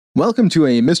Welcome to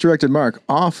a Misdirected Mark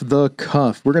off the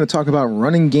cuff. We're going to talk about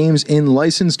running games in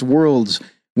licensed worlds,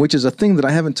 which is a thing that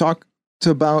I haven't talked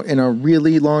about in a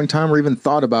really long time or even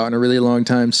thought about in a really long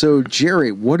time. So,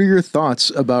 Jerry, what are your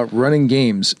thoughts about running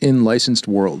games in licensed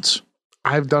worlds?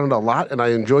 I've done it a lot, and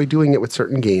I enjoy doing it with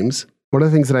certain games. One of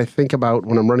the things that I think about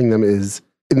when I'm running them is,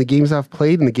 in the games I've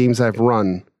played and the games I've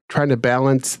run, trying to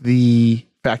balance the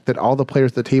fact that all the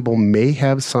players at the table may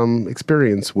have some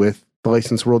experience with the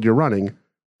licensed world you're running,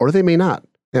 or they may not.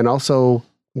 And also,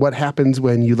 what happens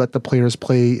when you let the players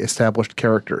play established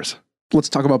characters? Let's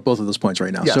talk about both of those points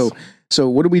right now. Yes. So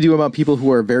what do we do about people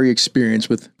who are very experienced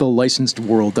with the licensed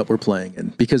world that we're playing in?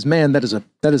 Because, man, that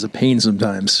is a pain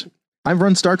sometimes. I've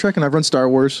run Star Trek and I've run Star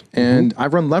Wars and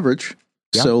I've run Leverage.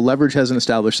 Yeah. So Leverage has an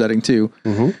established setting too.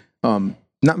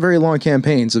 Not very long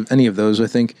campaigns of any of those. I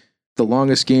think the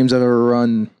longest games I've ever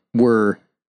run were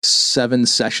 7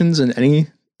 sessions in any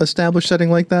established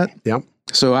setting like that. Yep.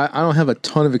 So I don't have a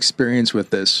ton of experience with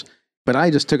this, but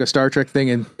I just took a Star Trek thing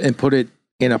and put it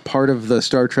in a part of the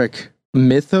Star Trek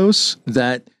mythos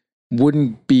that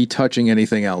wouldn't be touching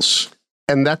anything else.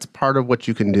 And that's part of what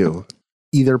you can do.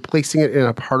 Either placing it in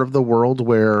a part of the world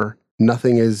where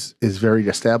nothing is very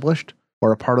established,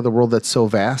 or a part of the world that's so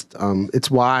vast.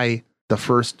 It's why the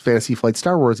first Fantasy Flight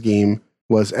Star Wars game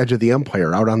was Edge of the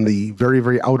Empire, out on the very,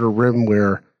 very outer rim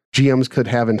where GMs could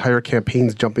have entire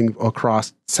campaigns jumping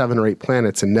across 7 or 8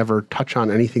 planets and never touch on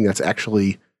anything that's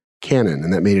actually canon,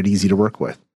 and that made it easy to work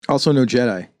with. Also, no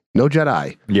Jedi. No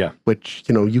Jedi. Yeah. Which,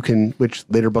 which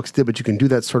later books did, but you can do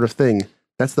that sort of thing.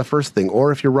 That's the first thing.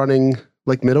 Or if you're running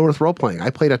like Middle-earth role-playing.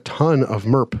 I played a ton of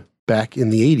MERP back in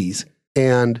the 80s,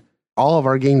 and all of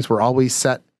our games were always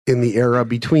set in the era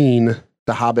between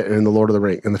The Hobbit and The Lord of the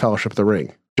Ring and The Fellowship of the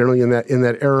Ring. Generally in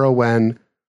that era when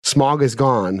Smaug is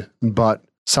gone, but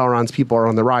Sauron's people are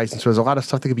on the rise. And so there's a lot of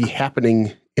stuff that could be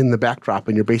happening in the backdrop,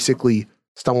 and you're basically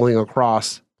stumbling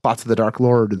across plots of the Dark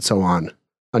Lord and so on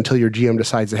until your GM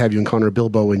decides to have you encounter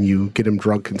Bilbo and you get him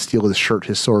drunk and steal his shirt,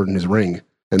 his sword, and his ring.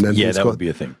 And then that would be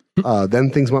a thing. Then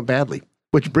things went badly.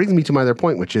 Which brings me to my other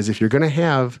point, which is if you're going to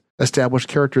have established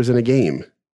characters in a game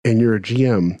and you're a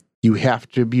GM, you have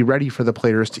to be ready for the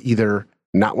players to either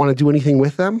not want to do anything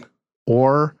with them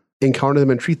or encounter them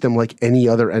and treat them like any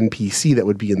other NPC that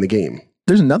would be in the game.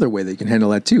 There's another way they can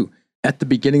handle that too. At the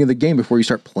beginning of the game, before you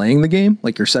start playing the game,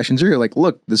 like your sessions here, you're like,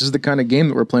 look, this is the kind of game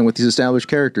that we're playing with these established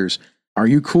characters. Are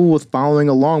you cool with following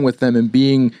along with them and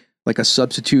being like a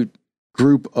substitute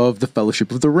group of the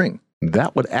Fellowship of the Ring?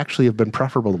 That would actually have been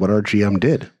preferable to what our GM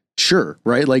did. Sure,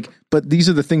 right? Like, but these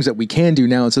are the things that we can do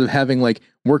now instead of having like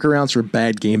workarounds for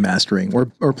bad game mastering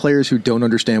or players who don't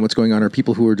understand what's going on or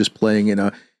people who are just playing in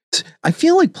a... I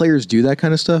feel like players do that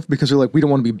kind of stuff because they're like, we don't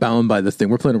want to be bound by the thing.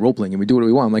 We're playing a role-playing and we do what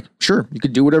we want. I'm like, sure, you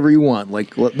could do whatever you want.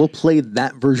 Like, we'll play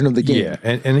that version of the game.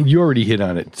 Yeah, and you already hit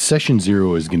on it. Session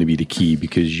 0 is going to be the key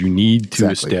because you need to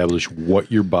establish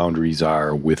what your boundaries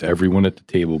are with everyone at the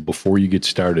table before you get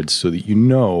started so that you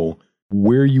know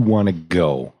where you want to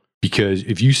go. Because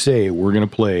if you say we're going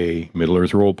to play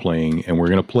Middle-earth role-playing and we're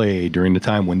going to play during the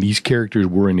time when these characters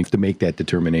were in to make that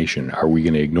determination, are we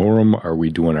going to ignore them? Are we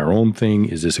doing our own thing?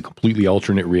 Is this a completely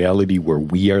alternate reality where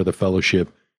we are the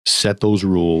Fellowship, set those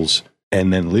rules,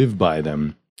 and then live by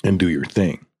them and do your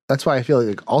thing? That's why I feel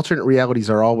like alternate realities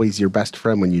are always your best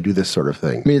friend when you do this sort of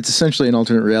thing. I mean, it's essentially an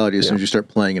alternate reality as soon as you start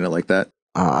playing in it like that.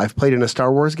 I've played in a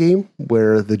Star Wars game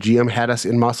where the GM had us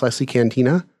in Mos Eisley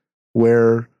Cantina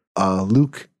where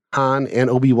Luke, Han, and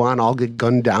Obi-Wan all get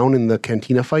gunned down in the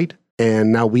cantina fight.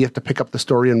 And now we have to pick up the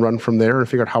story and run from there and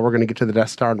figure out how we're going to get to the Death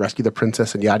Star and rescue the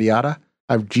princess and yada yada.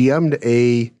 I've GM'd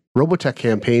a Robotech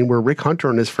campaign where Rick Hunter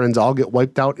and his friends all get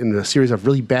wiped out in a series of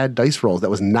really bad dice rolls. That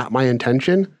was not my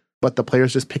intention, but the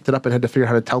players just picked it up and had to figure out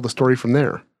how to tell the story from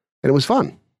there. And it was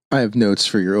fun. I have notes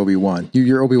for your Obi-Wan.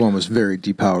 Your Obi-Wan was very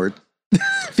depowered.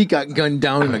 If he got gunned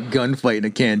down in a gunfight in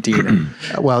a cantina.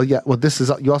 Well, this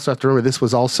is, you also have to remember this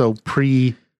was also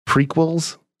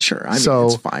prequels. Sure, I mean,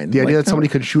 it's fine. The idea that somebody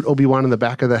could shoot Obi-Wan in the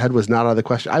back of the head was not out of the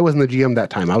question. I wasn't the GM that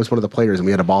time. I was one of the players, and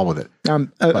we had a ball with it.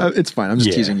 It's fine. I'm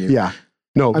just teasing you. Yeah.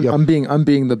 No, I'm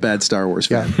being the bad Star Wars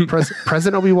fan. Yeah,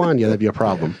 President Obi-Wan, that'd be a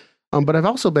problem. But I've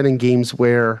also been in games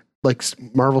where, like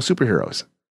Marvel superheroes,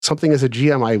 something as a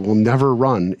GM I will never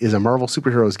run is a Marvel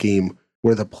superheroes game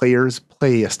where the players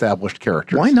play established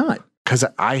characters. Why not? Because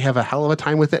I have a hell of a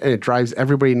time with it, and it drives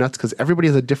everybody nuts because everybody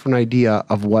has a different idea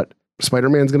of what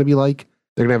Spider-Man's going to be like.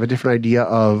 They're going to have a different idea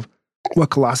of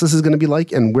what Colossus is going to be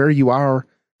like, and where you are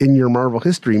in your Marvel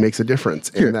history makes a difference.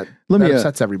 And that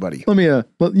upsets everybody. Let me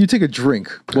you take a drink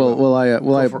while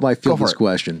I field this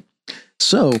question.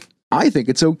 So I think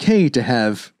it's okay to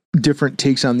have different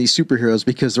takes on these superheroes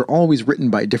because they're always written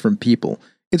by different people.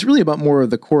 it's really about more of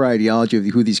the core ideology of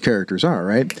who these characters are,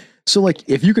 right? So like,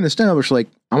 if you can establish like,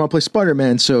 I'm gonna play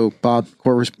Spider-Man, so Bob,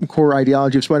 core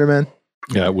ideology of Spider-Man.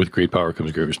 Yeah, with great power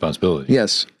comes great responsibility.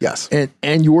 Yes. Yes.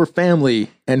 And your family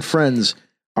and friends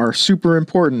are super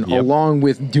important, along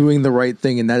with doing the right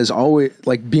thing, and that is always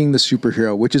like being the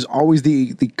superhero, which is always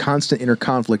the constant inner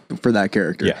conflict for that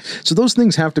character. Yeah. So those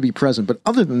things have to be present, but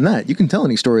other than that, you can tell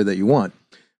any story that you want.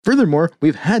 Furthermore,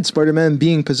 we've had Spider-Man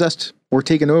being possessed or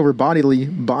taken over bodily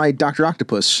by Dr.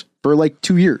 Octopus for like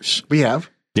 2 years. We have.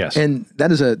 Yes. And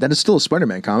that is still a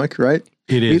Spider-Man comic, right?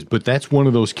 It is, but that's one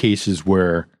of those cases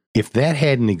where if that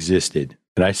hadn't existed,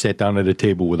 and I sat down at a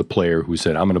table with a player who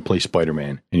said, I'm going to play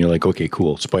Spider-Man. And you're like, okay,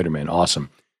 cool. Spider-Man. Awesome.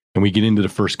 And we get into the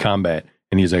first combat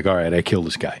and he's like, all right, I killed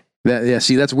this guy.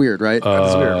 See, that's weird, right?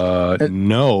 That's weird.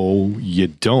 No, you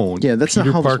don't. Yeah, that's Peter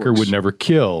not how Parker this works. would never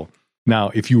kill.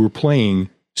 Now, if you were playing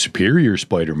Superior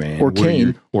Spider-Man or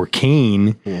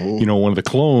Kane, you know, one of the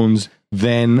clones,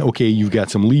 then, okay, you've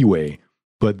got some leeway.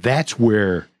 But that's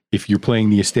where, if you're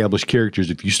playing the established characters,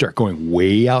 if you start going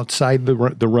way outside the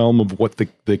realm of what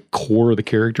the core of the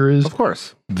character is, Of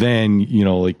course. then, you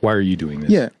know, like, why are you doing this?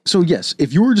 Yeah. So yes,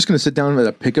 if you were just going to sit down at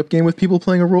a pickup game with people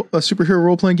playing a superhero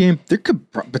role playing game, there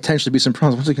could potentially be some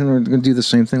problems. Once again, we're going to do the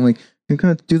same thing. Like, you're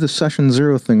going to do the session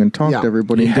 0 thing and talk to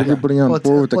everybody and get everybody on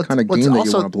board with the kind of game that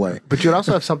you want to play. But you'd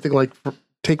also have something like,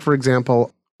 take for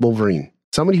example, Wolverine.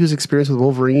 Somebody who's experienced with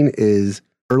Wolverine is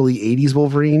early 80s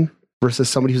Wolverine versus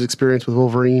somebody who's experienced with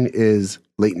Wolverine is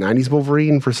late 90s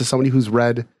Wolverine versus somebody who's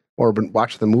read or been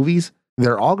watched the movies.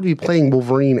 They're all going to be playing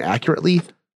Wolverine accurately,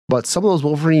 but some of those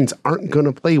Wolverines aren't going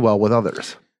to play well with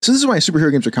others. So this is why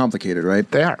superhero games are complicated, right?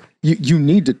 They are. You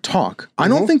need to talk. I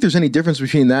don't think there's any difference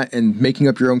between that and making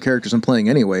up your own characters and playing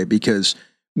anyway, because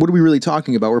what are we really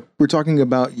talking about? We're talking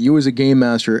about you as a game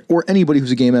master, or anybody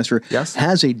who's a game master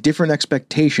has a different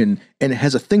expectation and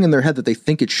has a thing in their head that they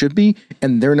think it should be,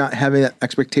 and they're not having that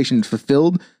expectation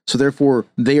fulfilled, so therefore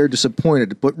they are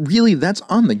disappointed. But really, that's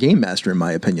on the game master, in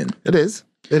my opinion. It is.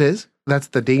 It is. That's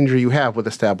the danger you have with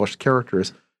established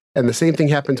characters. And the same thing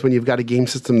happens when you've got a game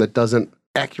system that doesn't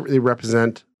accurately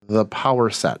represent the power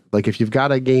set. Like if you've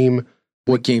got a game...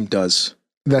 What game does?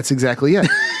 That's exactly it.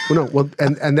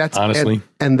 And that's honestly,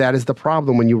 and that is the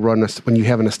problem when you when you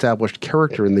have an established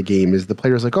character in the game, is the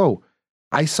player's like, oh,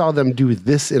 I saw them do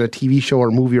this in a TV show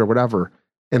or movie or whatever,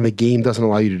 and the game doesn't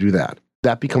allow you to do that.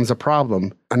 That becomes a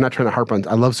problem. I'm not trying to harp on.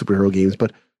 I love superhero games,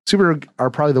 but superhero are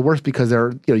probably the worst because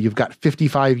you've got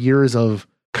 55 years of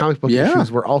comic book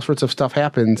issues where all sorts of stuff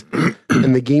happens,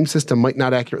 and the game system might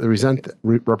not accurately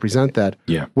represent that.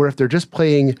 Yeah. Where if they're just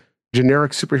playing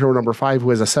generic superhero number 5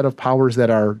 who has a set of powers that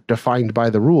are defined by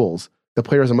the rules, the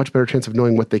player has a much better chance of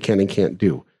knowing what they can and can't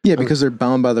do. Yeah, because they're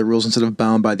bound by the rules instead of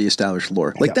bound by the established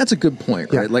lore. Like, that's a good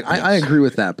point, right? Like, I agree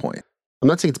with that point. I'm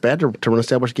not saying it's bad to run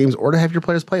established games or to have your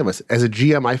players play them. As a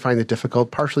GM, I find it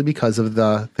difficult, partially because of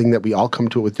the thing that we all come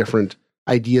to it with different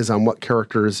ideas on what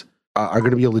characters are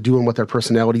going to be able to do and what their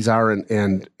personalities are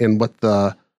and what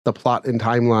the plot and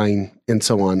timeline and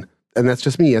so on. And that's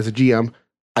just me as a GM.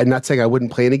 I'm not saying I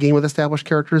wouldn't play in a game with established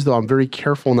characters, though I'm very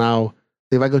careful now.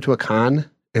 If I go to a con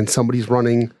and somebody's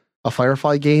running a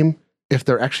Firefly game, if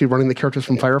they're actually running the characters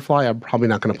from Firefly, I'm probably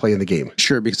not going to play in the game.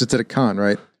 Sure, because it's at a con,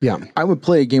 right? Yeah. I would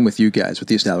play a game with you guys with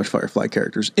the established Firefly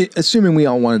characters, assuming we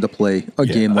all wanted to play a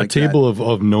game like that. A table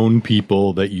of known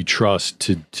people that you trust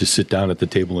to sit down at the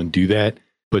table and do that.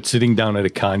 But sitting down at a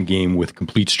con game with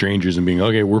complete strangers and being,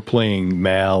 okay, we're playing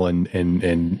Mal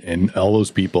and all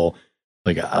those people.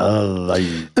 Like,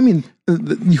 I mean,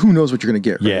 who knows what you're going to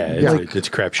get, right? Yeah, it's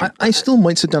crapshoot. I still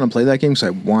might sit down and play that game because I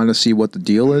want to see what the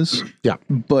deal is. Yeah.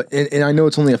 But, and I know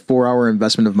it's only a 4-hour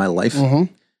investment of my life,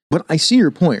 but I see your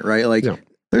point, right? Like,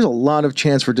 there's a lot of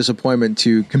chance for disappointment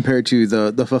compared to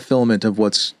the fulfillment of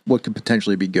what could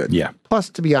potentially be good. Yeah. Plus,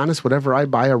 to be honest, whenever I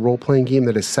buy a role-playing game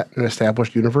that is set in an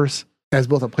established universe, as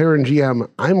both a player and GM,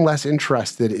 I'm less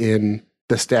interested in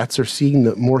the stats or seeing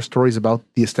more stories about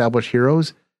the established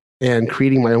heroes and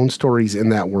creating my own stories in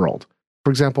that world. For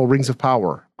example, Rings of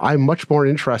Power. I'm much more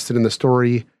interested in the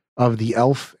story of the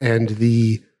elf and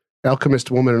the alchemist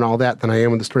woman and all that than I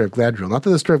am in the story of Galadriel. Not that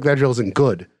the story of Galadriel isn't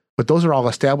good, but those are all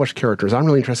established characters. I'm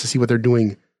really interested to see what they're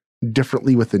doing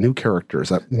differently with the new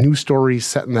characters, new stories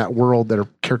set in that world that are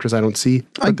characters I don't see.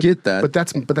 I get that. But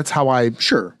that's how I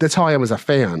am as a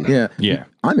fan. Yeah. Yeah.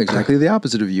 I'm exactly the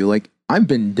opposite of you. Like, I've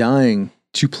been dying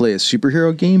to play a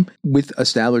superhero game with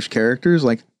established characters.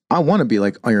 Like, I want to be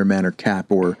like Iron Man or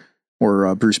Cap or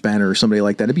Bruce Banner or somebody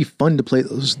like that. It'd be fun to play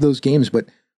those games. But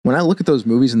when I look at those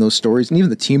movies and those stories and even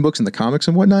the team books and the comics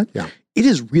and whatnot, it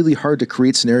is really hard to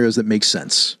create scenarios that make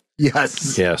sense.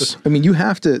 Yes. Yes. I mean, you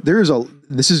have to,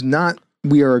 this is not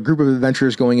we are a group of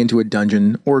adventurers going into a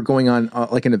dungeon or going on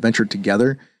like an adventure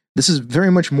together. This is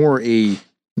very much more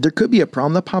there could be a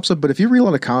problem that pops up, but if you read a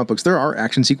lot of comic books, there are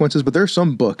action sequences, but there are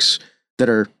some books that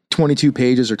are 22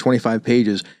 pages or 25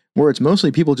 pages where it's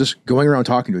mostly people just going around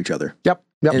talking to each other. Yep.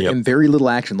 And very little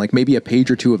action, like maybe a page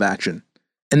or two of action.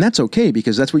 And that's okay,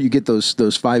 because that's what you get those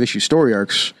 5-issue story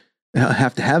arcs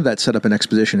have to have that set up in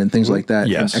exposition and things like that.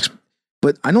 Yes.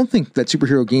 But I don't think that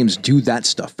superhero games do that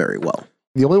stuff very well.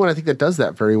 The only one I think that does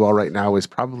that very well right now is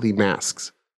probably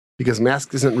Masks, because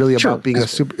Masks isn't really about being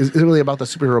isn't really about the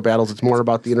superhero battles. It's more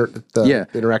about the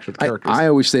interaction with characters. I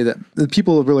always say that the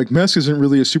people are like, Masks isn't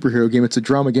really a superhero game; it's a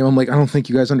drama game. I'm like, I don't think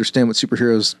you guys understand what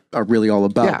superheroes are really all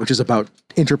about, which is about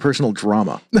interpersonal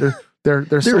drama.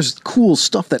 There's cool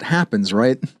stuff that happens,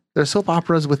 right? They're soap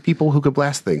operas with people who could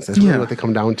blast things. That's really what they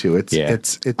come down to.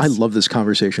 It's. I love this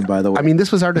conversation, by the way. I mean,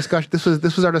 this was our discussion. This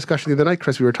was our discussion the other night,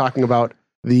 Chris. We were talking about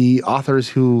the authors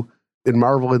who in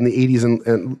Marvel in the 80s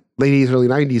and late 80s, early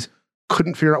 90s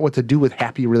couldn't figure out what to do with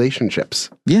happy relationships.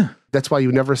 Yeah. That's why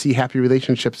you never see happy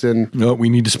relationships in... No, we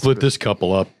need to split this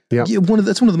couple up. Yeah.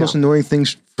 That's one of the most annoying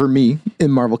things for me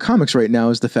in Marvel Comics right now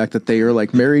is the fact that they are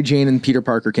like Mary Jane and Peter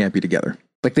Parker can't be together.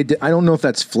 Like they did. I don't know if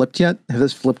that's flipped yet. Have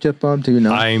this flipped yet, Bob? Do you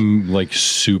know? I'm like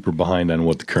super behind on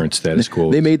what the current status quo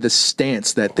is. They made the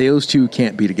stance that those two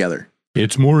can't be together.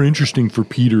 It's more interesting for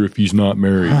Peter if he's not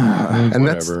married. And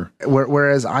whatever.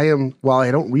 Whereas while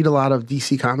I don't read a lot of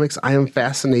DC comics, I am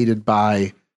fascinated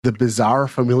by the bizarre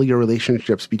familiar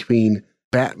relationships between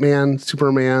Batman,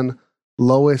 Superman,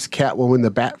 Lois, Catwoman,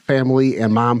 the Bat family,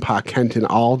 and Mom, Pa Kent, and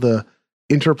all the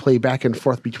interplay back and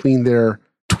forth between their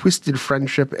twisted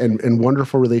friendship and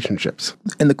wonderful relationships.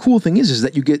 And the cool thing is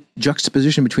that you get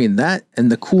juxtaposition between that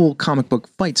and the cool comic book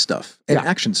fight stuff and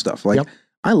action stuff. Like,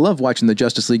 I love watching the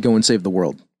Justice League go and save the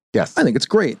world. Yes. I think it's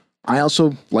great. I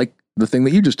also like the thing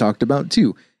that you just talked about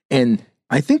too. And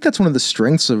I think that's one of the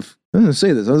strengths of, I'm going to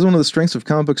say this, that's one of the strengths of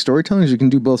comic book storytelling is you can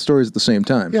do both stories at the same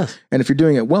time. Yes. And if you're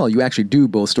doing it well, you actually do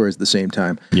both stories at the same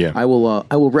time. Yeah. I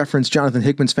will reference Jonathan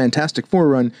Hickman's Fantastic Four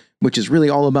run, which is really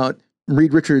all about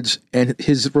Reed Richards and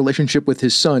his relationship with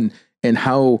his son and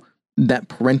how that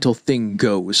parental thing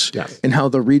goes. Yes. And how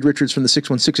the Reed Richards from the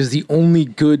 616 is the only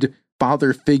good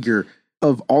father figure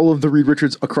of all of the Reed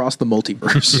Richards across the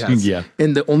multiverse. Yes. Yeah.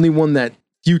 And the only one that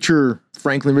future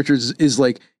Franklin Richards is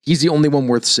like, he's the only one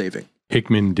worth saving.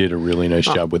 Hickman did a really nice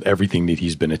job with everything that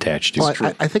he's been attached to.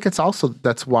 Well, I think it's also,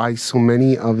 that's why so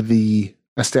many of the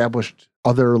established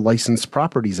other licensed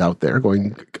properties out there,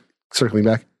 circling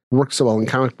back, work so well in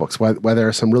comic books, whether there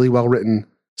are some really well-written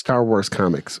Star Wars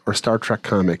comics or Star Trek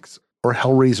comics or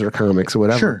Hellraiser comics or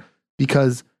whatever. Sure.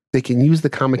 Because they can use the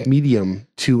comic medium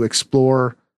to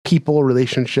explore people,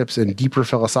 relationships, and deeper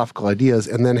philosophical ideas,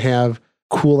 and then have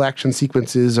cool action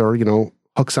sequences or,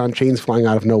 hooks on chains flying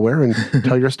out of nowhere and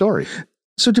tell your story.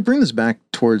 So to bring this back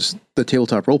towards the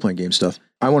tabletop role-playing game stuff,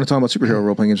 I want to talk about superhero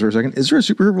role-playing games for a second. Is there a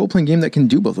superhero role-playing game that can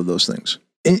do both of those things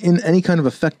in any kind of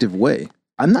effective way?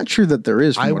 I'm not sure that there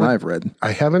is from what I've read.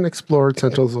 I haven't explored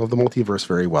Centrals of the Multiverse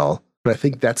very well, but I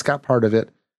think that's got part of it.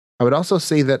 I would also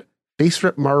say that Face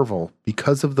Rip Marvel,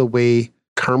 because of the way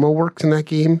karma works in that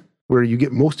game, where you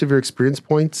get most of your experience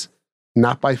points,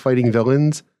 not by fighting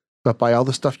villains, but by all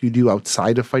the stuff you do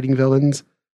outside of fighting villains,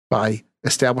 by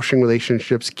establishing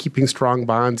relationships, keeping strong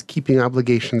bonds, keeping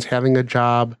obligations, having a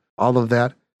job, all of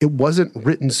that. It wasn't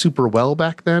written super well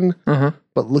back then,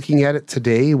 but looking at it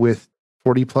today with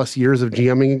 40 plus years of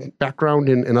GMing background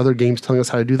and other games telling us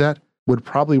how to do that would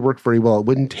probably work very well. It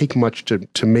wouldn't take much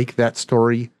to make that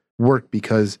story work,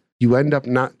 because you end up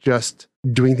not just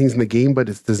doing things in the game, but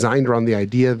it's designed around the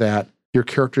idea that your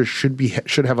characters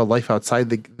should have a life outside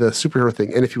the superhero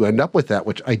thing. And if you end up with that,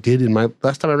 which I did in my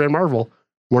last time I ran Marvel,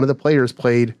 one of the players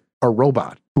played a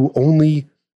robot who only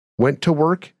went to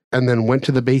work and then went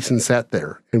to the base and sat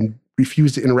there and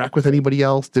refused to interact with anybody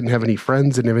else, didn't have any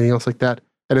friends and everything else like that.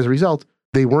 And as a result,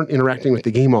 they weren't interacting with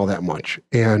the game all that much.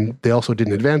 And they also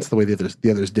didn't advance the way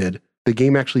the others did. The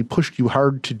game actually pushed you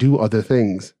hard to do other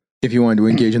things. If you wanted to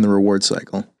engage in the reward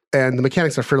cycle. And the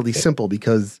mechanics are fairly simple,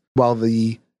 because while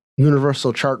the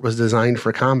universal chart was designed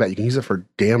for combat, you can use it for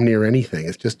damn near anything.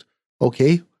 It's just,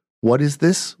 okay, what is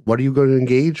this? What are you going to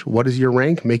engage? What is your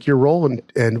rank? Make your roll,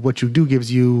 and what you do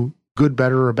gives you good,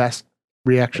 better, or best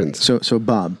reactions. So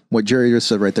Bob, what Jerry just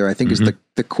said right there, I think is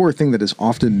the core thing that is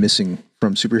often missing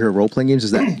from superhero role-playing games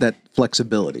is that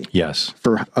flexibility. Yes.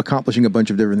 For accomplishing a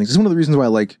bunch of different things. It's one of the reasons why I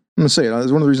like, I'm going to say it,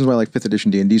 it's one of the reasons why I like 5th edition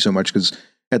D&D so much, because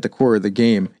at the core of the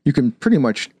game, you can pretty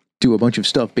much do a bunch of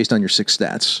stuff based on your 6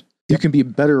 stats. You can be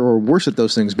better or worse at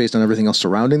those things based on everything else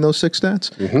surrounding those 6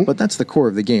 stats, but that's the core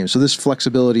of the game. So this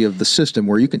flexibility of the system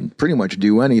where you can pretty much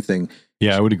do anything.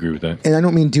 Yeah, I would agree with that. And I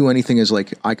don't mean do anything as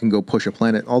like I can go push a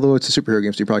planet, although it's a superhero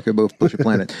game, so you probably could both push a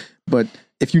planet. But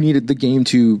if you needed the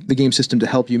game system to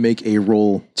help you make a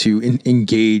roll to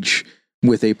engage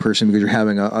with a person because you're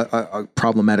having a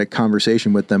problematic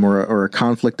conversation with them or a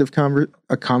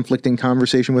conflicting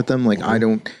conversation with them, like I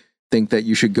don't think that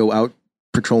you should go out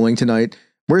patrolling tonight.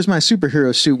 Where's my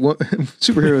superhero suit?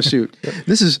 Superhero suit.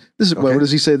 This is okay. What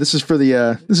does he say? This is for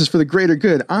the greater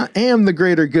good. I am the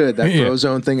greater good. That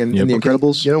Frozone thing in The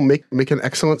Incredibles. You know, make an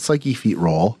excellent psyche feat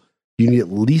roll. You need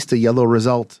at least a yellow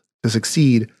result to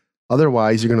succeed.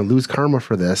 Otherwise, you're going to lose karma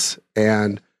for this,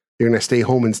 and you're going to stay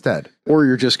home instead. Or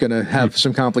you're just going to have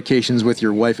some complications with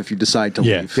your wife if you decide to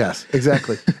leave. Yes,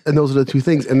 exactly. And those are the 2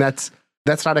 things. And that's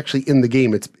not actually in the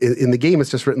game. It's in the game. It's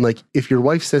just written like if your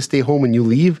wife says stay home and you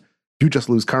leave, you just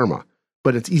lose karma.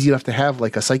 But it's easy enough to have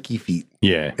like a psyche feat.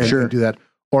 Yeah, and do that,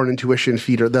 or an intuition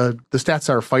feat. Or the stats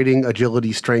are fighting,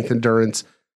 agility, strength, endurance,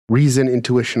 reason,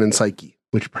 intuition, and psyche,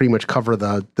 which pretty much cover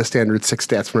the standard 6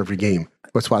 stats from every game.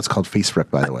 That's why it's called Face Rip,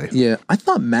 by the way. Yeah, I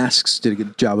thought Masks did a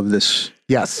good job of this.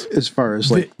 Yes, as far as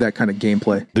like that kind of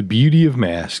gameplay. The beauty of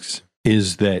Masks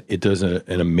is that it does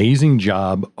an amazing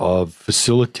job of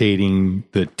facilitating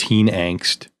the teen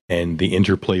angst and the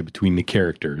interplay between the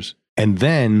characters. And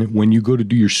then when you go to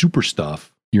do your super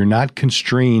stuff, you're not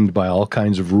constrained by all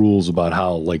kinds of rules about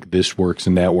how like this works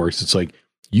and that works. It's like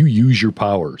you use your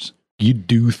powers. You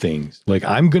do things. Like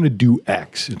I'm going to do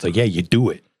X. It's like, yeah, you do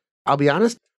it. I'll be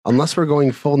honest, unless we're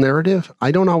going full narrative,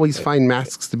 I don't always find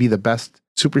Masks to be the best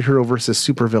superhero versus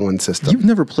supervillain system. You've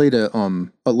never played a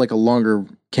longer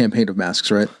campaign of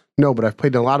Masks, right? No, but I've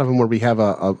played a lot of them where we have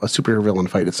a superhero villain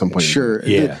fight at some point. Sure.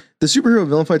 Yeah. The superhero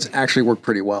villain fights actually work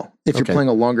pretty well if you're playing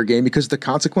a longer game because the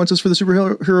consequences for the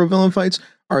superhero villain fights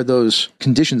are those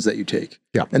conditions that you take.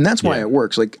 Yeah. And that's why it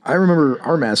works. Like I remember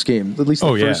our Mask game, at least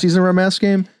the first season of our Mask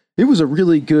game, it was a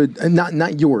really good, and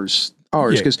not yours,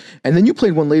 ours. And then you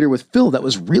played one later with Phil that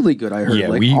was really good, I heard. Yeah,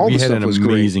 like, we all the had stuff an was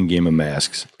amazing game of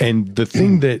Masks. And the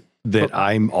thing that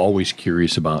I'm always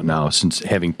curious about now, since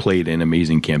having played an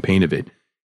amazing campaign of it,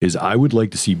 is I would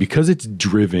like to see, because it's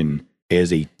driven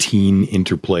as a teen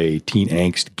interplay, teen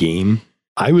angst game,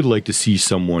 I would like to see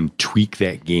someone tweak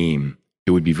that game.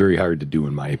 It would be very hard to do,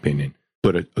 in my opinion,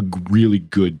 but a really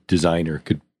good designer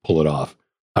could pull it off.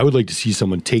 I would like to see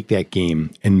someone take that game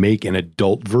and make an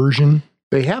adult version.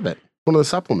 They have it. One of the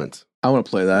supplements. I want to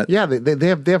play that. Yeah, they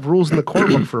have rules in the core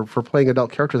book for playing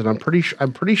adult characters, and I'm pretty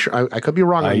sure I could be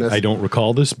wrong on this. I don't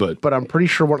recall this, but I'm pretty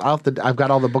sure I've got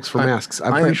all the books for Masks.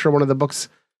 I'm pretty sure one of the books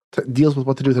deals with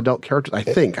what to do with adult characters. I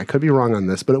think I could be wrong on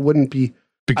this, but it wouldn't be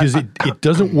because it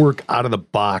doesn't work out of the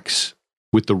box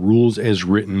with the rules as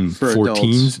written for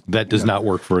teens. That does not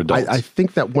work for adults. I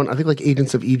think that one. I think like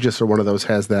Agents of Aegis or one of those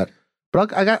has that.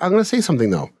 But I'm going to say something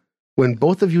though. When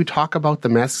both of you talk about the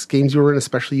Masks games you were in,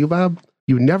 especially you, Bob,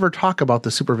 you never talk about the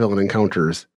supervillain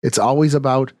encounters. It's always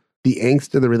about the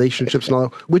angst and the relationships and all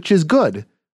that, which is good.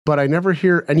 But I never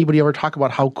hear anybody ever talk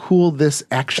about how cool this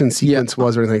action sequence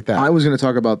was or anything like that. I was actually going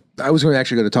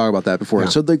to talk about that before. Yeah.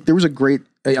 So there was a great,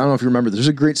 I don't know if you remember, there's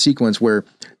a great sequence where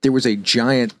there was a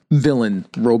giant villain,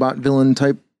 robot villain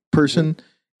type person,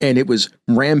 and it was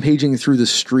rampaging through the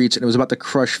streets, and it was about to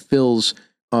crush Phil's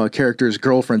character's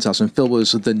girlfriend's house. And Phil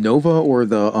was the Nova or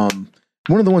the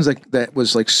one of the ones that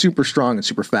was like super strong and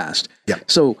super fast. Yeah.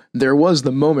 So there was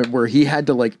the moment where he had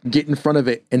to like get in front of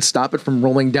it and stop it from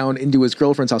rolling down into his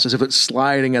girlfriend's house as if it's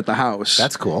sliding at the house.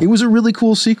 That's cool. It was a really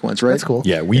cool sequence, right? That's cool.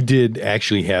 Yeah, we did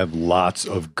actually have lots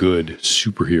of good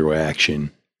superhero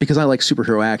action. Because I like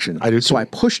superhero action. I do too. So I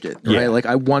pushed it, right? Like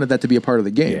I wanted that to be a part of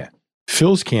the game. Yeah.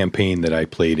 Phil's campaign that I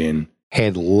played in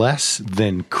had less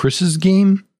than Chris's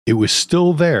game. It was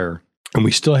still there. And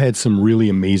we still had some really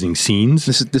amazing scenes.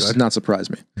 This does not surprise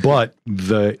me. But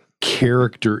the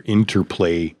character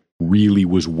interplay really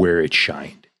was where it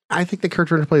shined. I think the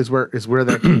character interplay is where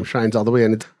that game shines all the way.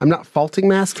 And I'm not faulting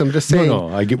Masks. I'm just saying. No,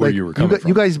 I get where you were coming from.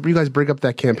 You guys bring up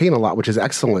that campaign a lot, which is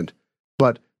excellent.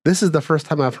 But this is the first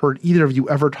time I've heard either of you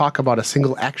ever talk about a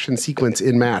single action sequence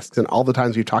in Masks, and all the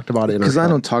times we talked about it. Because I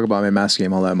don't talk about my Mask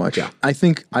game all that much. Yeah. I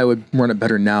think I would run it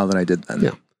better now than I did then.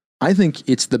 Yeah. I think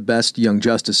it's the best Young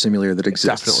Justice simulator that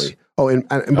exists. Definitely. Oh, and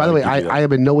by the way, I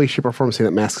am in no way, shape, or form saying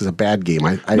that Mask is a bad game.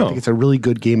 I think it's a really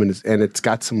good game, and it's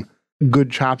got some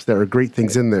good chops that are great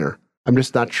things in there. I'm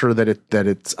just not sure that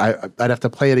it's. I'd have to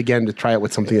play it again to try it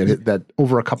with something that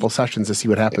over a couple sessions to see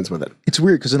what happens with it. It's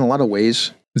weird because in a lot of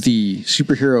ways, the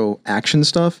superhero action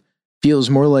stuff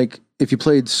feels more like if you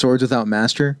played Swords Without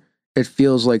Master, it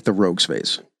feels like the Rogues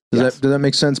phase. Does that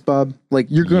make sense, Bob? Like,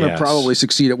 you're going to probably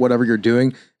succeed at whatever you're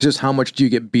doing. Just how much do you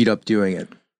get beat up doing it?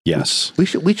 Yes. We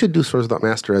should do Swords Without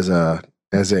Master as a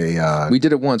we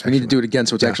did it once. We need to do it again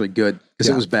so it's actually good, because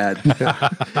it was bad.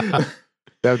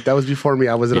 That was before me.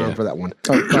 I wasn't on for that one.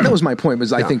 That was my point.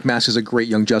 Was I think Mask is a great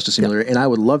Young Justice simulator, and I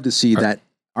would love to see that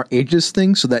our ages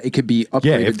thing so that it could be upgraded.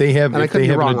 Yeah, if they have an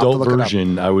adult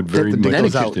version, I would very much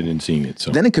interested in seeing it. So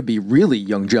then it could be really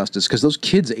Young Justice, because those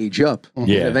kids age up.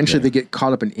 Yeah, and eventually they get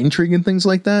caught up in intrigue and things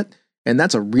like that, and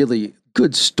that's a really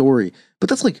good story. But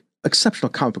that's like exceptional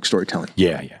comic book storytelling.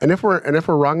 Yeah. And if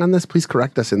we're wrong on this, please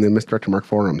correct us in the Misdirected Mark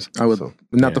forums. I would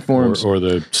not the forums or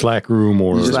the Slack room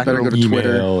or Slack room, email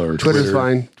Twitter. or Twitter's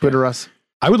fine. Twitter us.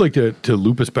 I would like to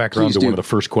loop us back around to one of the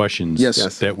first questions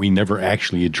that we never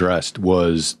actually addressed,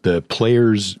 was the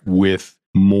players with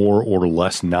more or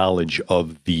less knowledge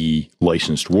of the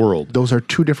licensed world. Those are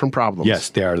two different problems. Yes,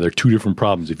 they are. They're two different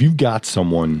problems. If you've got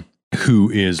someone who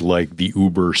is like the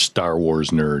uber Star Wars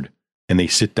nerd and they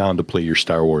sit down to play your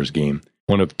Star Wars game,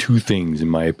 one of two things, in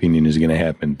my opinion, is going to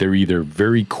happen. They're either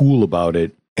very cool about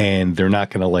it and they're not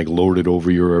going to like lord it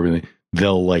over you or everything.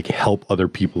 They'll like help other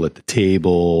people at the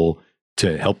table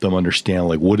to help them understand,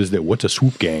 like, what is that? What's a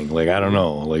swoop gang? Like, I don't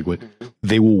know. Like, what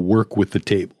they will work with the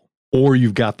table. Or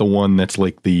you've got the one that's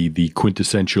like the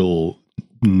quintessential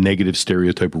negative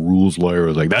stereotype rules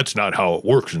lawyer. Like, that's not how it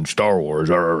works in Star Wars.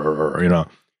 You know,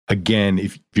 again,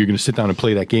 if you're going to sit down and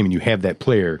play that game and you have that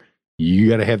player, you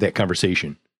got to have that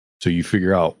conversation. So you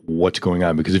figure out what's going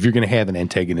on. Because if you're going to have an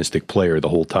antagonistic player the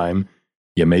whole time,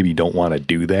 you maybe don't want to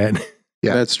do that.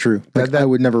 Yeah, that's true. Like, I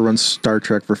would never run Star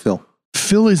Trek for Phil.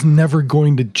 Phil is never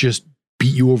going to just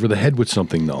beat you over the head with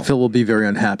something, though. Phil will be very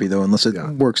unhappy, though, unless it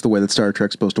works the way that Star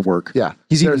Trek's supposed to work. Yeah.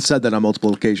 He's even said that on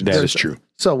multiple occasions. That is true.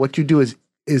 So what you do is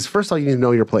first of all, you need to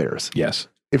know your players. Yes.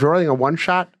 If you're running a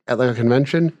one-shot at like a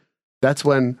convention, that's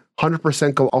when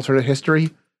 100% go alternate history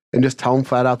and just tell them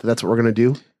flat out that that's what we're going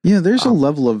to do. Yeah, there's a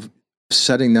level of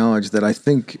setting knowledge that I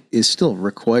think is still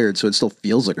required, so it still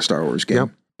feels like a Star Wars game. Yep.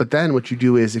 But then what you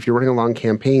do is, if you're running a long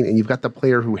campaign and you've got the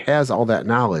player who has all that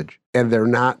knowledge and they're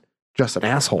not just an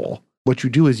asshole, what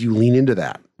you do is you lean into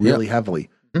that really heavily.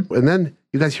 Mm-hmm. And then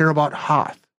you guys hear about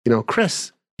Hoth. You know,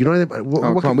 Chris, you know anything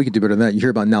about... come on, we could do better than that. You hear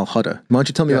about Nal Hutta. Why don't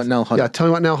you tell me about Nal Hutta? Yeah, tell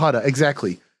me about Nal Hutta.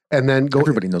 Exactly. And then go...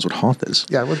 Everybody knows what Hoth is.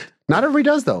 Yeah, well, not everybody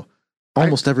does, though.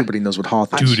 Almost everybody knows what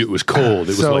Hoth is. Dude, it was cold.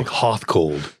 It was like Hoth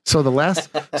cold. So the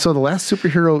last Marvel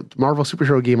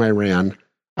superhero game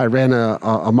I ran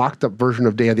a mocked up version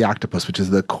of Day of the Octopus, which is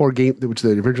the core game, which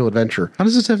is the original adventure. How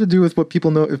does this have to do with what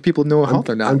people know, if people know Hoth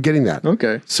or not? I'm getting that.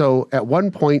 Okay. So at one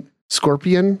point,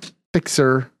 Scorpion,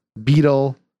 Fixer,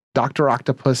 Beetle, Dr.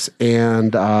 Octopus,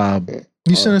 and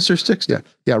you Sinister Six. Yeah.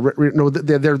 No,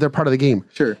 they're part of the game.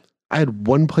 Sure. I had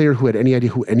one player who had any idea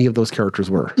who any of those characters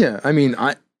were. Yeah, I mean,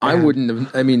 I wouldn't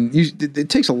have. I mean, it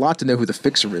takes a lot to know who the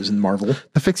Fixer is in Marvel.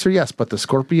 The Fixer, yes, but the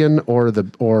Scorpion or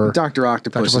Dr.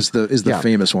 Octopus is the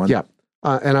famous one. Yeah,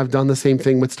 and I've done the same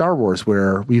thing with Star Wars,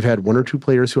 where we've had one or two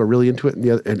players who are really into it,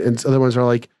 and other ones are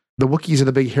like the Wookiees are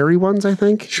the big hairy ones, I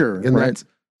think. Sure, and right.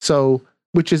 So,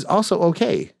 which is also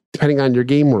okay depending on your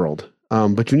game world.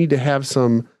 But you need to have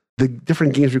the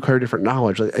different games require different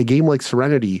knowledge. Like a game like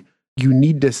Serenity, you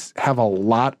need to have a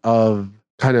lot of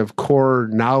kind of core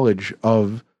knowledge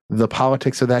of the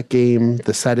politics of that game,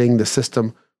 the setting, the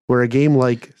system, where a game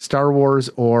like Star Wars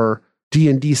or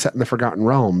D&D set in the Forgotten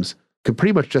Realms could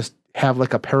pretty much just have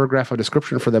like a paragraph of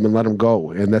description for them and let them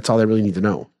go. And that's all they really need to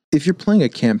know. If you're playing a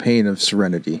campaign of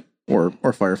Serenity or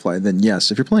Firefly, then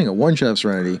yes. If you're playing a one-shot of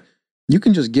Serenity, you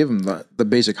can just give them the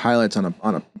basic highlights on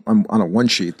a one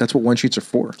sheet. That's what one sheets are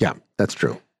for. Yeah, that's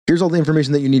true. Here's all the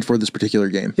information that you need for this particular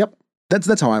game. Yep.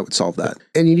 That's how I would solve that.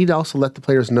 And you need to also let the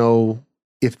players know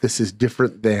if this is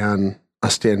different than a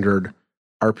standard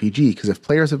RPG. Because if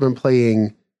players have been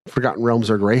playing Forgotten Realms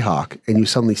or Greyhawk and you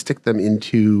suddenly stick them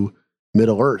into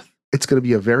Middle-earth, it's going to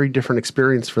be a very different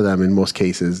experience for them in most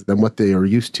cases than what they are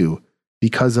used to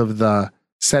because of the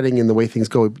setting and the way things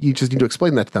go. You just need to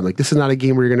explain that to them. Like, this is not a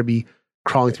game where you're going to be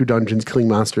crawling through dungeons, killing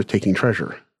monsters, taking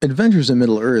treasure. Adventures in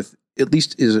Middle-earth, at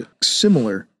least, is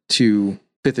similar to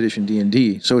 5th edition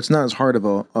D&D, so it's not as hard of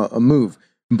a move.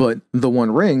 But the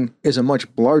One Ring is a much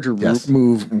larger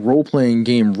move role-playing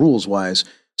game rules-wise.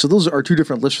 So those are two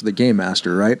different lists for the Game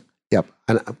Master, right? Yep.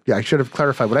 And I should have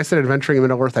clarified. When I said adventuring in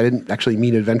Middle-earth, I didn't actually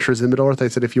mean adventures in Middle-earth. I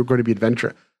said if you're going to be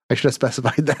adventure, I should have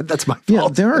specified that. That's my fault. Yeah,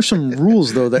 there are some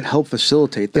rules, though, that help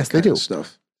facilitate that yes, they do. Of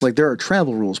stuff. Like there are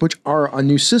travel rules, which are a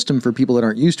new system for people that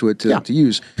aren't used to it to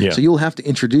use. Yeah. So you'll have to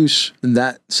introduce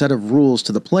that set of rules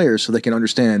to the players so they can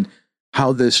understand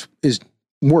how this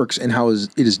works and how it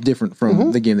is different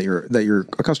from the game that you're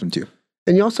accustomed to.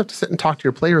 And you also have to sit and talk to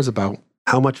your players about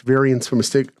how much variance from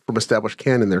established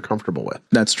canon they're comfortable with.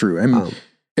 That's true. I mean,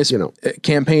 it's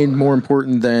campaign more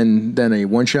important than a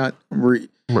one shot. Right.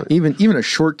 Even a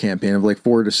short campaign of like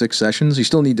 4 to 6 sessions, you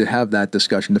still need to have that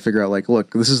discussion to figure out like,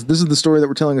 look, this is the story that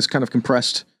we're telling is kind of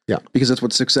compressed. Yeah, because that's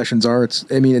what 6 sessions are. It's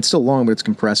still long, but it's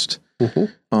compressed.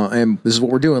 And this is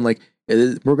what we're doing. Like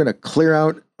we're going to clear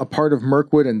out a part of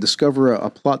Mirkwood and discover a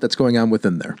plot that's going on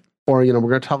within there. Or we're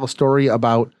going to tell a story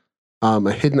about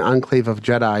a hidden enclave of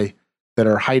Jedi that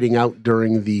are hiding out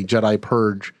during the Jedi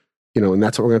Purge. And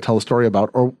that's what we're going to tell a story about,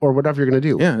 or whatever you're going to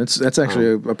do. Yeah, that's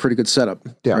actually a pretty good setup,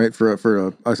 right?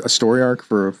 For a story arc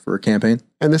for a campaign.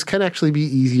 And this can actually be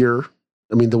easier.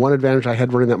 I mean, the one advantage I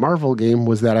had running that Marvel game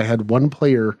was that I had one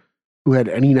player who had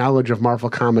any knowledge of Marvel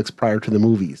comics prior to the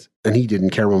movies, and he didn't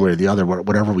care one way or the other.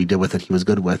 Whatever we did with it, he was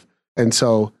good with. And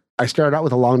so I started out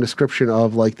with a long description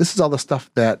of like, this is all the stuff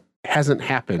that hasn't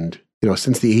happened,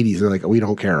 since the 80s. And they're like, we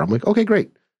don't care. I'm like, okay,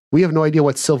 great. We have no idea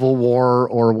what Civil War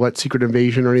or what Secret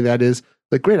Invasion or any of that is.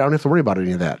 Like, great, I don't have to worry about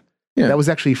any of that. Yeah. That was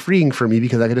actually freeing for me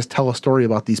because I could just tell a story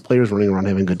about these players running around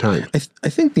having a good time. I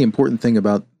think the important thing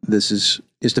about this is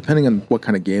depending on what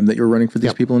kind of game that you're running for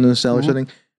these people in an established setting,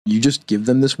 you just give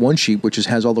them this one sheet which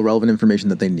has all the relevant information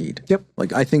that they need. Yep.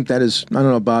 Like, I think that is, I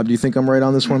don't know, Bob, do you think I'm right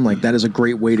on this one? Like, that is a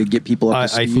great way to get people up to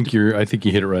speed. I think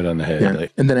you hit it right on the head. Yeah.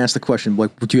 And then ask the question,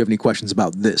 like, do you have any questions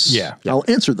about this? Yeah. I'll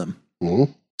answer them.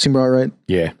 Seem all right?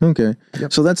 Yeah. Okay.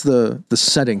 Yep. So that's the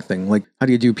setting thing. Like, how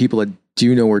do you do people that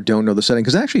do know or don't know the setting?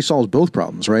 Because it actually solves both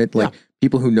problems, right? Like,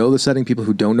 people who know the setting, people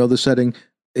who don't know the setting,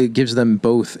 it gives them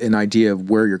both an idea of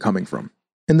where you're coming from.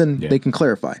 And then they can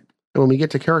clarify. And when we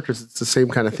get to characters, it's the same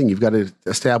kind of thing. You've got to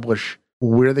establish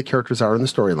where the characters are in the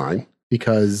storyline,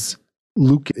 because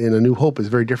Luke in A New Hope is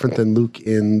very different than Luke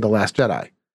in The Last Jedi.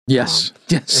 Yes.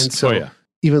 Yes. And so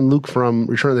even Luke from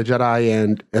Return of the Jedi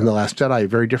and The Last Jedi,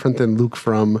 very different than Luke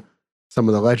from some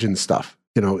of the Legends stuff,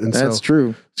 And that's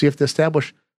true. So you have to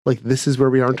establish, like, this is where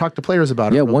we are, and talk to players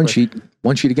about it. Yeah, one sheet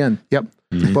again. Yep.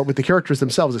 But with the characters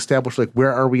themselves, establish, like,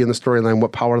 where are we in the storyline?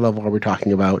 What power level are we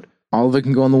talking about? All of it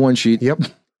can go on the one sheet. Yep.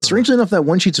 Strangely enough, that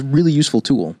one sheet's a really useful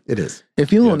tool. It is.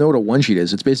 If you don't know what a one sheet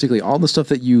is, it's basically all the stuff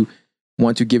that you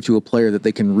want to give to a player that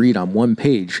they can read on one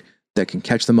page that can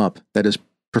catch them up, that is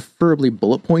preferably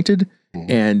bullet pointed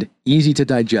and easy to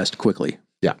digest quickly.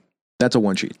 Yeah. That's a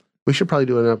one sheet. We should probably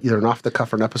do either an off the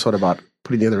cuff or an episode about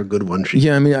putting together a good one sheet.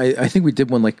 Yeah, I mean, I think we did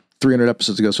one like 300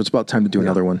 episodes ago, so it's about time to do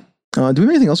another one. Do we have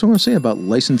anything else we want to say about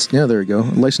licensed? Yeah, there we go.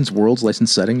 Licensed worlds,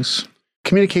 licensed settings.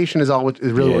 Communication is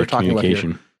really what we're talking about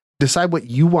here. Decide what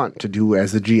you want to do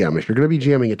as the GM. If you're going to be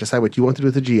GMing it, decide what you want to do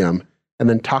with the GM, and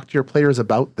then talk to your players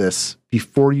about this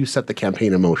before you set the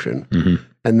campaign in motion.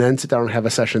 And then sit down and have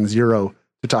a session 0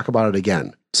 to talk about it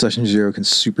again. Session 0 can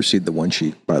supersede the one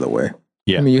sheet, by the way.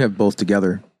 Yeah. I mean, you have both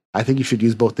together. I think you should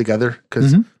use both together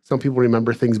because some people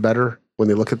remember things better when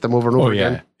they look at them over and over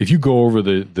again. If you go over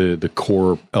the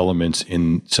core elements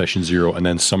in session 0 and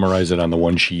then summarize it on the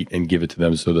one sheet and give it to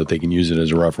them so that they can use it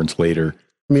as a reference later.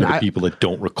 I mean, for the people that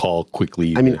don't recall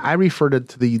quickly. I mean, I referred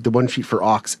to the one sheet for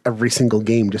Aux every single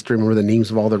game just to remember the names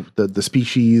of all the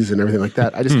species and everything like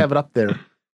that. I just have it up there.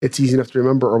 It's easy enough to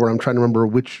remember, or when I'm trying to remember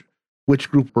which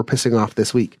group we're pissing off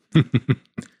this week.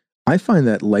 I find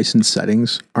that licensed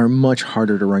settings are much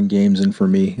harder to run games in for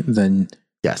me than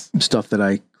stuff that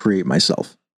I create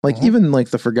myself. Like even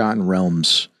like the Forgotten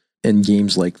Realms and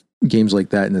games like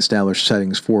that in established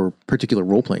settings for particular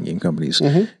role-playing game companies,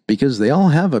 because they all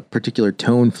have a particular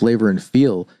tone, flavor, and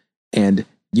feel, and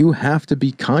you have to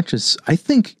be conscious, I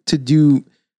think, to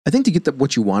get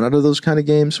what you want out of those kind of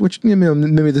games, which,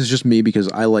 maybe this is just me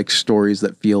because I like stories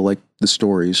that feel like the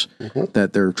stories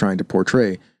that they're trying to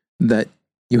portray, that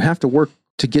you have to work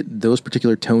to get those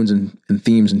particular tones and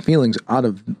themes and feelings out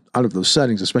of those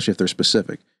settings, especially if they're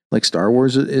specific. Like Star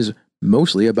Wars is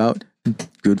mostly about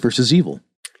good versus evil,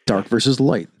 dark versus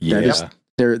light. Yeah.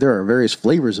 There are various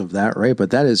flavors of that, right?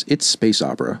 But it's space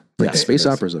opera. Like space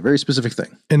opera is a very specific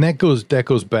thing. And that goes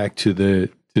back to the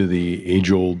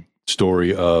age-old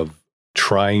story of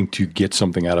trying to get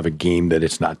something out of a game that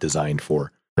it's not designed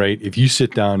for, right? If you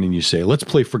sit down and you say, let's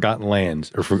play Forgotten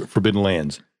Lands or Forbidden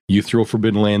Lands, you throw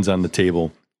Forbidden Lands on the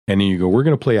table and then you go, we're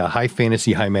going to play a high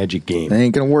fantasy, high magic game. That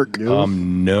ain't going to work.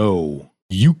 No.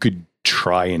 You could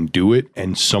try and do it,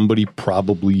 and somebody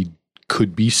probably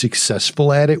could be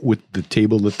successful at it with the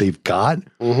table that they've got,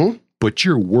 but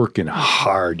you're working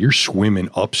hard. You're swimming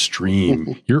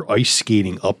upstream. You're ice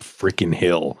skating up frickin'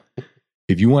 hill.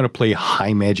 If you want to play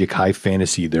high magic, high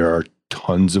fantasy, there are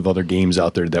tons of other games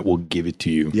out there that will give it to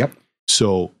you. Yep.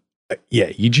 So,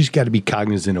 you just got to be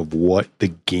cognizant of what the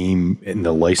game in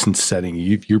the licensed setting.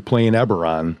 If you're playing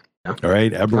Eberron, all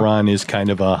right, Eberron is kind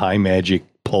of a high magic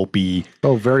pulpy.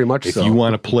 Oh, very much If so. you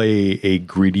want to play a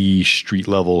gritty street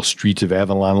level Streets of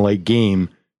Avalon-like game,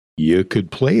 you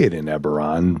could play it in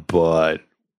Eberron, but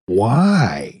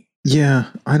why? Yeah,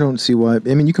 I don't see why. I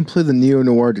mean, you can play the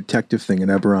neo-noir detective thing in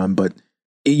Eberron, but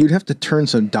you'd have to turn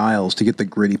some dials to get the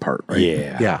gritty part, right?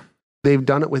 Yeah. They've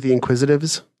done it with the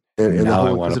Inquisitives. And the Now whole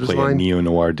I want to Inquisitives play a line.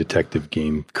 neo-noir detective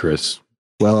game, Chris.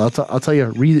 Well, I'll tell you,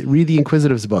 read the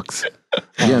Inquisitives books.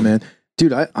 Yeah, man.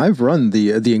 Dude, I've run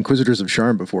the Inquisitors of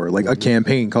Sharn before, like a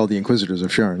campaign called the Inquisitors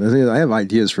of Sharn. I have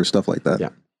ideas for stuff like that. Yeah.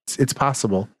 It's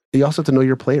possible. You also have to know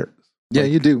your players. Yeah,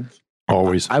 you do.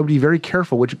 Always. I would be very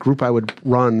careful which group I would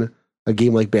run a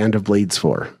game like Band of Blades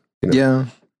for. Yeah.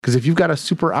 Because if you've got a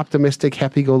super optimistic,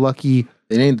 happy-go-lucky,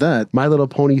 It ain't that. My Little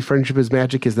Pony, Friendship is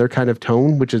Magic is their kind of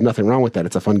tone, which is nothing wrong with that.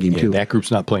 It's a fun game too. That group's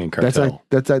not playing Cartel.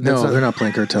 That's No, they're not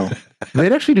playing Cartel.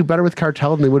 They'd actually do better with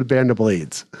Cartel than they would Band of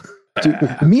Blades.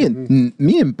 Dude, me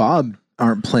and Bob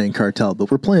aren't playing Cartel,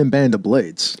 but we're playing Band of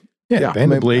Blades. Yeah.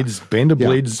 Band of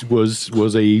Blades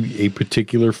was a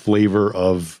particular flavor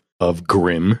of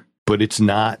grim, but it's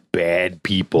not bad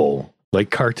people. Like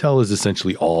Cartel is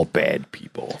essentially all bad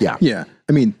people. Yeah. Yeah.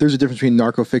 I mean, there's a difference between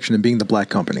narco fiction and being the Black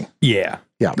Company. Yeah.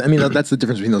 Yeah. I mean, that's the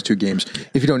difference between those two games.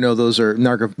 If you don't know, those are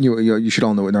narco. You should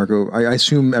all know what narco. I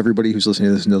assume everybody who's listening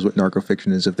to this knows what narco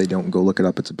fiction is. If they don't, go look it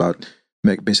up. It's about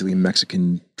basically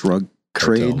Mexican drug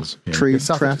Cartels, trade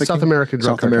South trafficking, American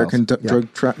drug cartels.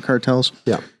 drug cartels.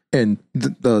 Yeah. And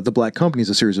the Black Company is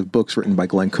a series of books written by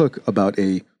Glenn Cook about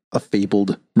a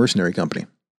fabled mercenary company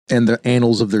and the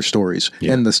annals of their stories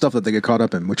and the stuff that they get caught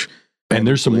up in. And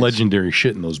there's some legendary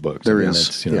shit in those books. There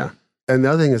is. Yeah. And the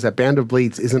other thing is that Band of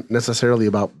Blades isn't necessarily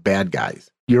about bad guys.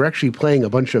 You're actually playing a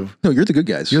bunch of. No, you're the good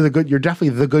guys. You're definitely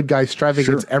the good guy striving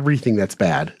against everything that's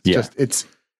bad.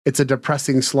 It's a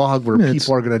depressing slog where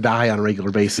people are going to die on a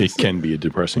regular basis. It can be a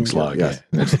depressing slog. Yeah.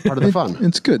 That's part of the fun.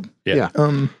 It's good. Yeah.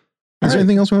 Is there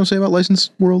anything else we want to say about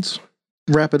licensed worlds?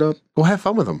 Wrap it up. Go have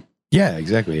fun with them. Yeah,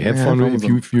 exactly. Have fun with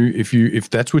if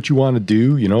that's what you want to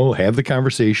do, have the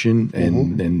conversation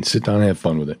and sit down and have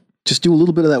fun with it. Just do a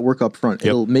little bit of that work up front.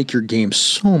 It'll make your game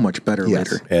so much better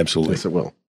later. Absolutely. Yes, it will.